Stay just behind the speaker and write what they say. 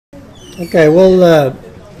Okay, well,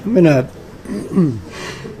 I'm going to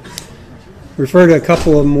refer to a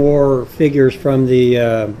couple of more figures from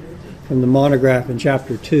the monograph in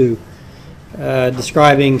Chapter 2,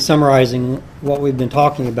 summarizing what we've been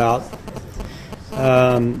talking about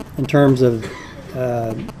in terms of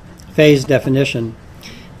phase definition.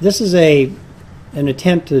 This is an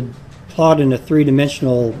attempt to plot in a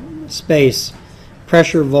three-dimensional space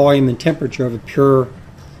pressure, volume, and temperature of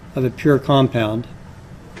a pure compound.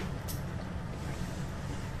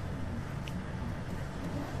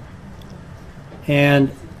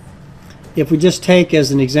 And if we just take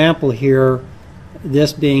as an example here,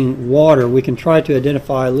 this being water, we can try to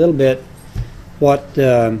identify a little bit what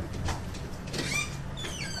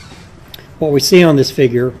we see on this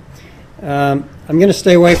figure. I'm going to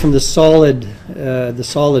stay away from the solid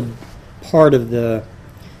part of the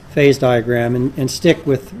phase diagram and stick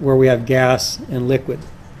with where we have gas and liquid.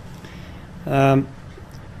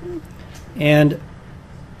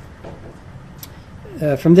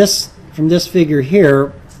 From this figure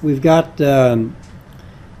here, we've got a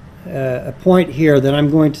point here that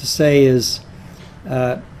I'm going to say is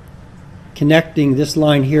connecting, this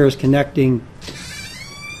line here is connecting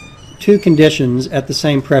two conditions at the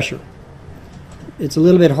same pressure. It's a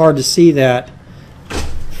little bit hard to see that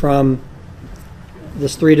from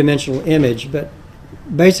this three-dimensional image, but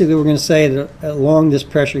basically we're going to say that along this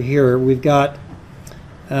pressure here we've got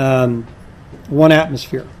 1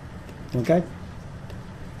 atmosphere. Okay?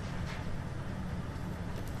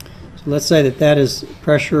 So let's say that is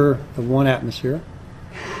pressure of 1 atmosphere.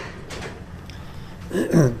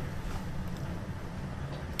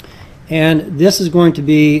 And this is going to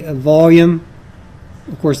be a volume.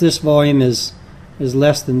 Of course, this volume is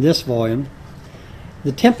less than this volume.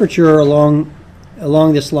 The temperature along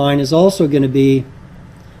this line is also going to be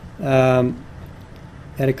at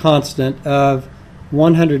a constant of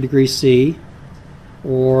 100 degrees C,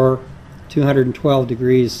 or 212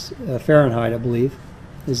 degrees Fahrenheit, I believe,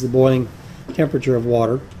 is the boiling temperature of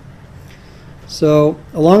water. So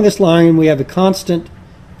along this line we have a constant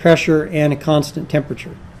pressure and a constant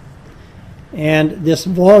temperature. And this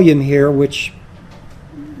volume here, which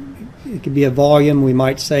it could be a volume, we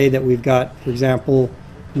might say that we've got, for example,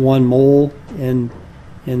 1 mole in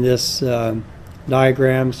this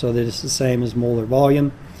diagram, so that it's the same as molar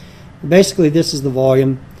volume. Basically, this is the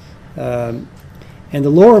volume, and the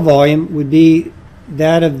lower volume would be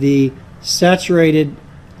that of the saturated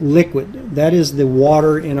liquid. That is the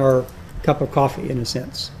water in our cup of coffee, in a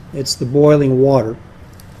sense. It's the boiling water.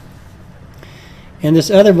 And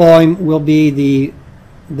this other volume will be the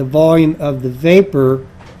volume of the vapor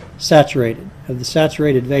saturated, of the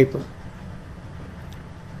saturated vapor.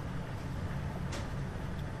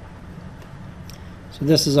 So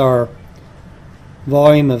this is our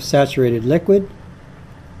volume of saturated liquid.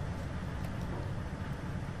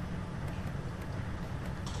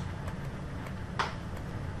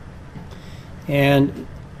 And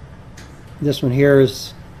this one here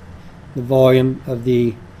is the volume of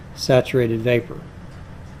the saturated vapor.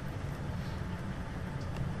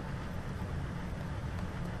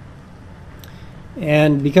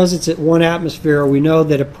 And because it's at 1 atmosphere, we know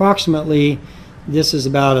that approximately this is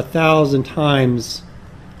about 1,000 times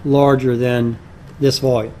larger than this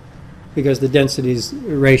volume, because the densities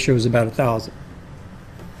ratio is about 1,000.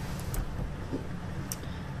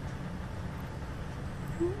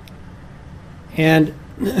 And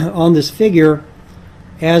on this figure,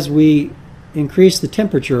 as we increase the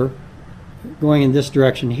temperature going in this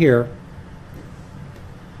direction here,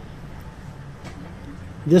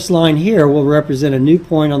 this line here will represent a new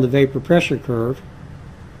point on the vapor pressure curve.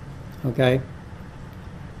 Okay?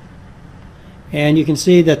 And you can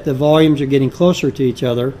see that the volumes are getting closer to each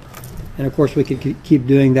other. And of course we could keep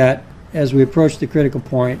doing that as we approach the critical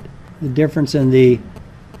point. The difference in the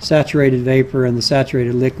saturated vapor and the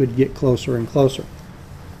saturated liquid get closer and closer.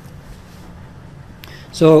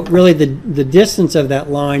 So really the distance of that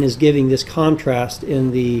line is giving this contrast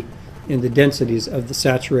in the densities of the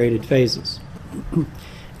saturated phases.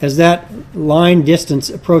 As that line distance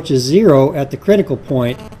approaches 0 at the critical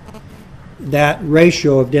point, that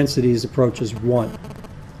ratio of densities approaches 1.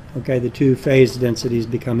 Okay, the two phase densities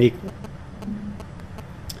become equal.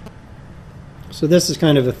 So this is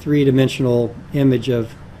kind of a three-dimensional image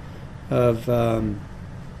of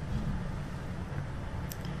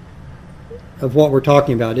what we're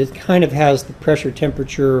talking about. It kind of has the pressure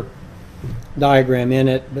temperature diagram in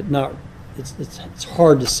it, but not. It's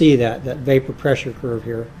hard to see that vapor pressure curve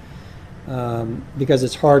here because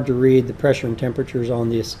it's hard to read the pressure and temperatures on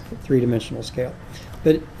this three-dimensional scale.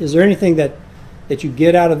 But is there anything that you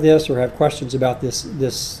get out of this, or have questions about this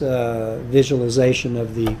visualization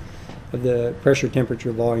of the of the pressure,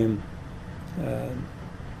 temperature, volume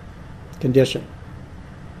condition.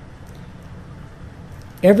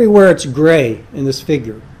 Everywhere it's gray in this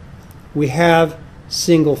figure, we have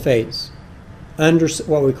single phase,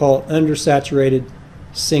 what we call undersaturated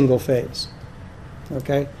single phase.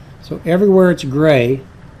 Okay, so everywhere it's gray,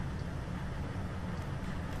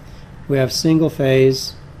 we have single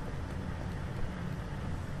phase,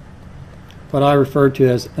 what I refer to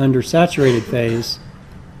as undersaturated phase.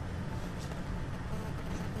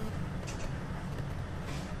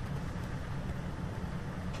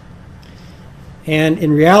 And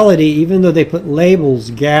in reality, even though they put labels,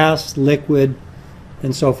 gas, liquid,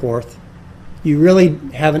 and so forth, you really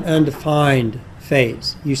have an undefined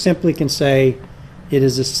phase. You simply can say it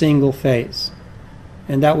is a single phase.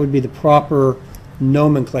 And that would be the proper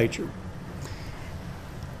nomenclature.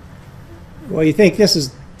 Well, you think this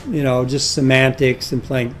is, just semantics and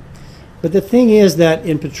playing. But the thing is that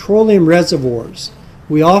in petroleum reservoirs,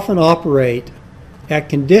 we often operate at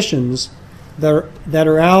conditions that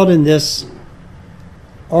are out in this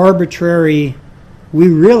arbitrary, we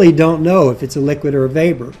really don't know if it's a liquid or a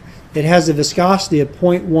vapor. It has a viscosity of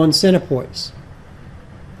 0.1 centipoise.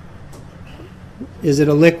 Is it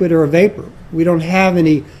a liquid or a vapor? We don't have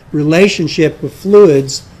any relationship with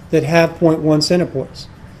fluids that have 0.1 centipoise.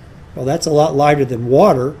 Well, that's a lot lighter than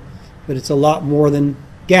water, but it's a lot more than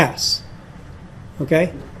gas.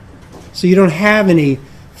 Okay? So you don't have any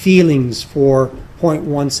feelings for 0.1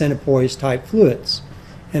 centipoise type fluids.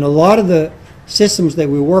 And a lot of the systems that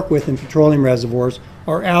we work with in petroleum reservoirs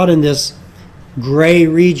are out in this gray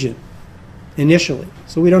region initially.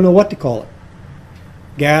 So we don't know what to call it.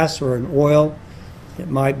 Gas or an oil. It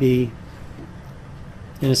might be,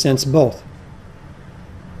 in a sense, both.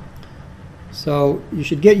 So you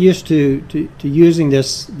should get used to using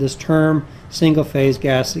this term, single phase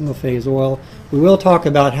gas, single phase oil. We will talk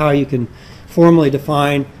about how you can formally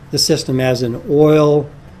define the system as an oil,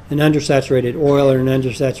 an undersaturated oil, or an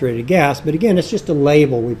undersaturated gas. But again, it's just a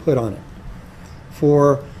label we put on it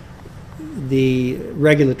for the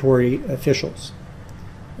regulatory officials.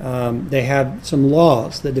 They have some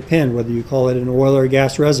laws that depend whether you call it an oil or a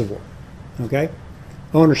gas reservoir. Okay?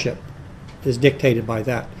 Ownership is dictated by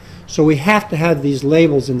that. So we have to have these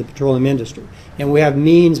labels in the petroleum industry, and we have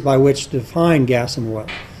means by which to define gas and oil.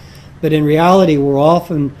 But in reality, we're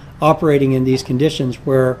often operating in these conditions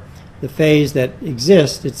where the phase that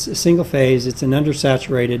exists, it's a single phase, it's an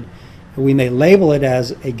undersaturated, we may label it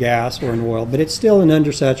as a gas or an oil, but it's still an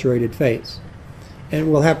undersaturated phase. And it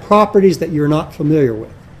will have properties that you're not familiar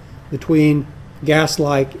with between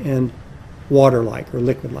gas-like and water-like or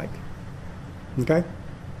liquid-like. Okay?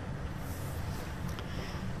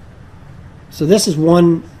 So this is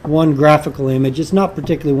one graphical image. It's not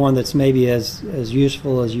particularly one that's maybe as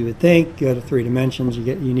useful as you would think. You go to 3 dimensions,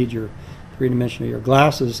 you need your 3-dimensional your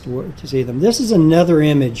glasses to see them. This is another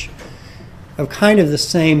image of kind of the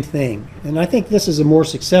same thing, and I think this is a more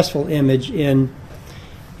successful image in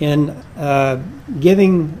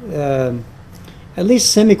giving at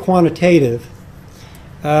least semi-quantitative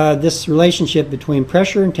this relationship between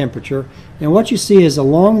pressure and temperature. And what you see is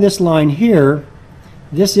along this line here,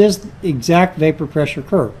 this is the exact vapor pressure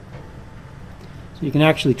curve. So you can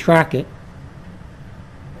actually track it.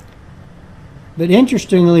 But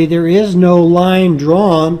interestingly, there is no line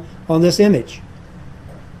drawn on this image.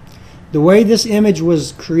 The way this image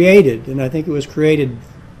was created, and I think it was created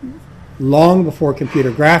long before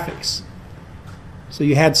computer graphics. So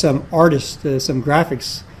you had some artist, some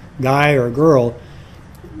graphics guy or girl,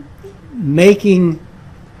 making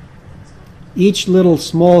each little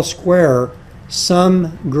small square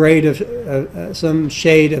some grade of, some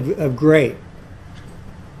shade of gray.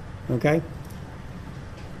 Okay?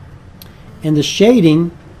 And the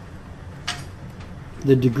shading,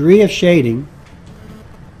 the degree of shading,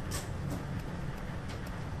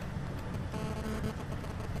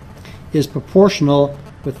 is proportional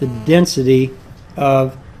with the density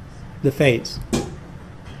of the phase.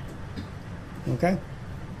 Okay?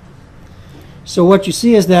 So what you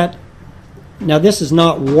see is that, now this is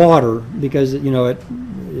not water, because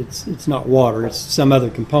it's not water, it's some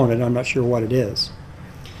other component. I'm not sure what it is.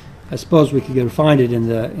 I suppose we could go find it in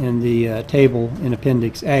the table in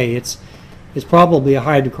Appendix A. It's probably a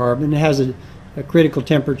hydrocarbon. It has a critical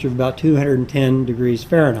temperature of about 210 degrees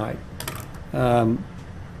Fahrenheit.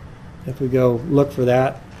 If we go look for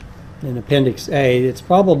that in Appendix A, it's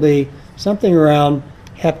probably something around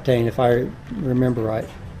heptane, if I remember right.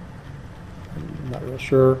 I'm not real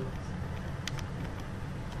sure.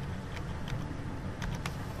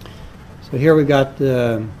 So here we got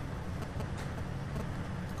the,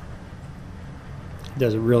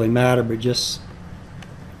 doesn't really matter, but just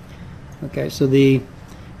Okay, so the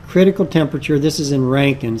critical temperature, this is in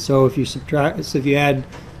Rankine, so if you subtract, so if you add,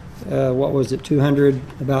 what was it, 200,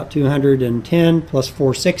 about 210 plus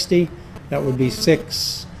 460, that would be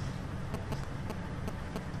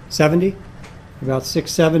 670, about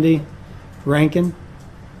 670 Rankine,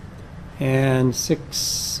 and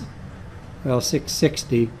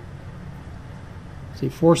 660, see,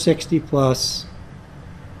 460 plus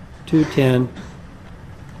 210,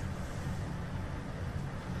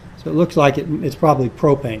 so it looks like it's probably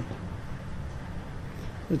propane.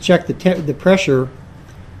 Let's check the pressure.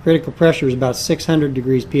 Critical pressure is about 600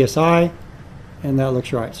 degrees psi, and that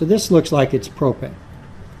looks right. So this looks like it's propane.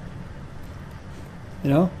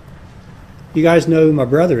 You know? You guys know who my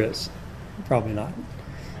brother is? Probably not.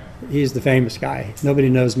 He's the famous guy. Nobody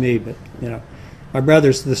knows me, but you know. My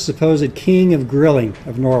brother's the supposed king of grilling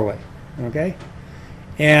of Norway. Okay?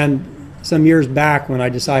 And some years back when I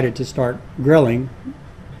decided to start grilling,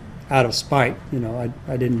 out of spite, you know,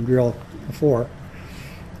 I didn't grill before.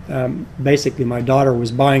 Basically, my daughter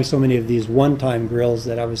was buying so many of these one-time grills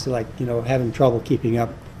that I was like, you know, having trouble keeping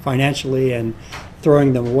up financially and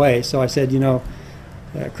throwing them away. So I said, you know,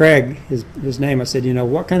 Craig, his name, I said, you know,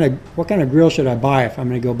 what kind of grill should I buy if I'm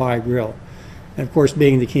going to go buy a grill? And of course,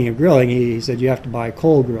 being the king of grilling, he said you have to buy a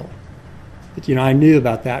coal grill. But you know, I knew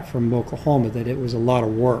about that from Oklahoma, that it was a lot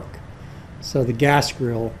of work. So the gas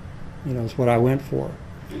grill, you know, is what I went for.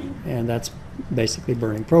 And that's basically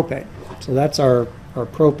burning propane. So that's our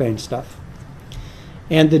propane stuff.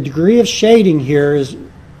 And the degree of shading here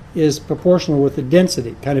is proportional with the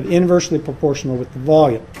density, kind of inversely proportional with the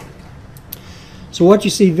volume. So what you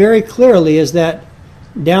see very clearly is that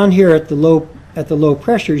down here at the low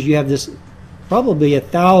pressures, you have this probably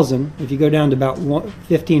 1,000. If you go down to about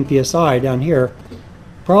 15 psi down here,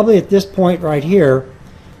 probably at this point right here,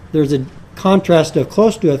 there's a contrast of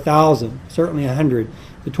close to 1,000, certainly 100,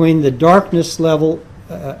 between the darkness level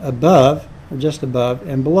above, or just above,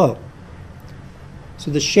 and below.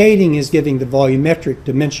 So the shading is giving the volumetric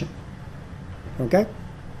dimension, okay?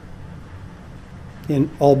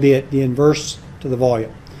 Albeit the inverse to the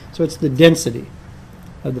volume. So it's the density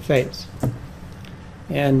of the phase.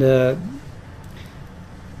 And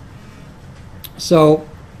so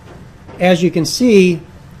as you can see,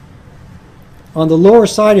 on the lower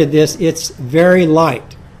side of this, it's very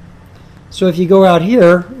light. So if you go out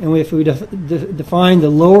here, and if we define the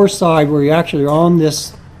lower side where you actually are on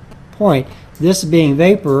this point, this being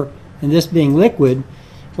vapor and this being liquid,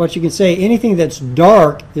 what you can say, anything that's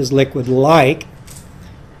dark is liquid-like.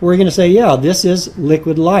 We're going to say, yeah, this is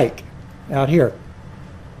liquid-like out here.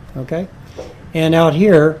 Okay? And out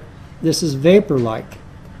here, this is vapor-like.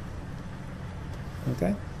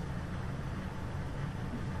 Okay?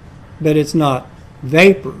 But it's not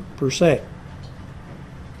vapor per se.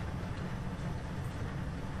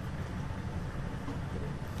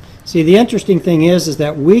 See, the interesting thing is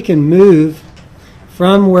that we can move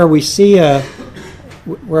from where we see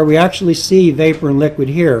where we actually see vapor and liquid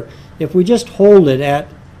here. If we just hold it at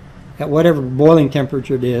whatever boiling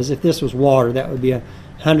temperature it is, if this was water, that would be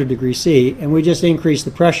 100 degrees C, and we just increase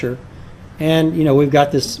the pressure, and you know, we've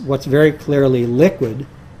got this what's very clearly liquid.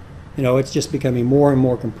 You know, it's just becoming more and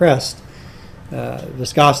more compressed.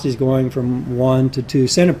 Viscosity is going from 1 to 2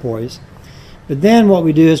 centipoise. But then what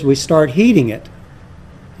we do is we start heating it,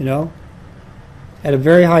 you know, at a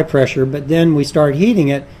very high pressure, but then we start heating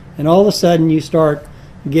it, and all of a sudden you start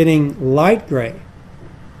getting light gray,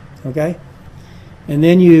 okay? And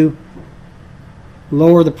then you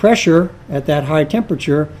lower the pressure at that high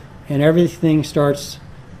temperature, and everything starts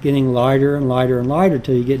getting lighter and lighter and lighter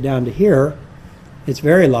till you get down to here. It's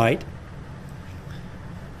very light.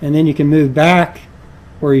 And then you can move back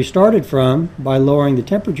where you started from by lowering the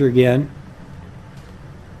temperature again,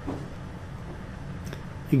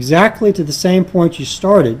 exactly to the same point you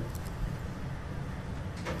started.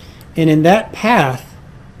 And in that path,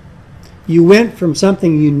 you went from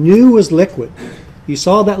something you knew was liquid. You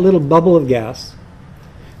saw that little bubble of gas.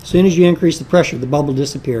 As soon as you increased the pressure, the bubble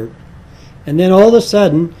disappeared. And then all of a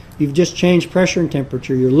sudden, you've just changed pressure and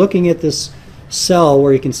temperature. You're looking at this cell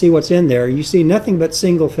where you can see what's in there. You see nothing but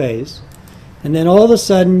single phase. And then all of a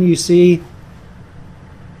sudden, you see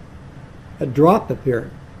a drop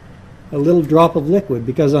appearing. A little drop of liquid,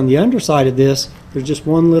 because on the underside of this, there's just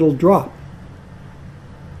one little drop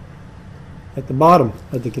at the bottom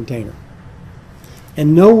of the container.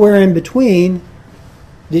 And nowhere in between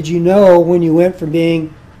did you know when you went from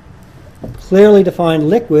being a clearly defined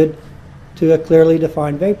liquid to a clearly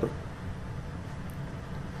defined vapor.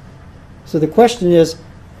 So the question is,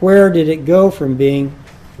 where did it go from being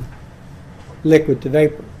liquid to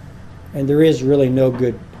vapor? And there is really no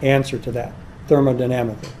good answer to that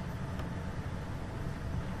thermodynamically.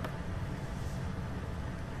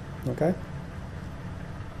 Okay?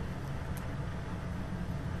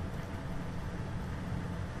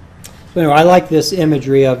 So anyway, I like this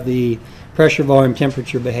imagery of the pressure, volume,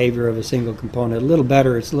 temperature, behavior of a single component a little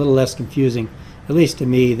better. It's a little less confusing, at least to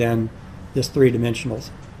me, than this three-dimensional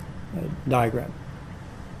diagram.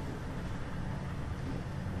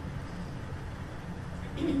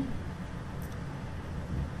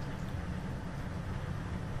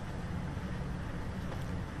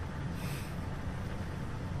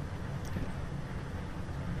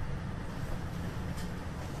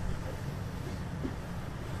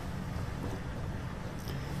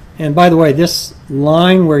 And by the way, this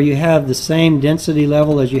line where you have the same density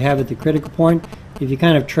level as you have at the critical point, if you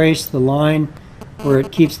kind of trace the line where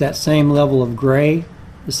it keeps that same level of gray,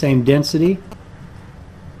 the same density,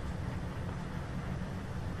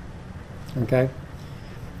 okay,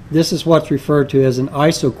 this is what's referred to as an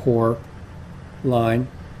isochore line.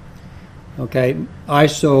 Okay,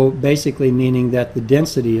 iso basically meaning that the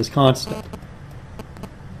density is constant.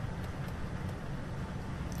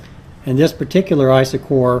 And this particular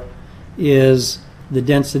isochore is the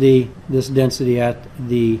density, this density at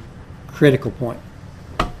the critical point.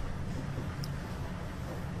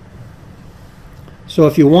 So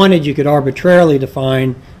if you wanted, you could arbitrarily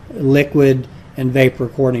define liquid and vapor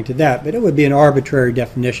according to that, but it would be an arbitrary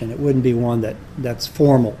definition. It wouldn't be one that's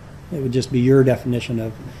formal. It would just be your definition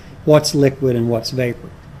of what's liquid and what's vapor.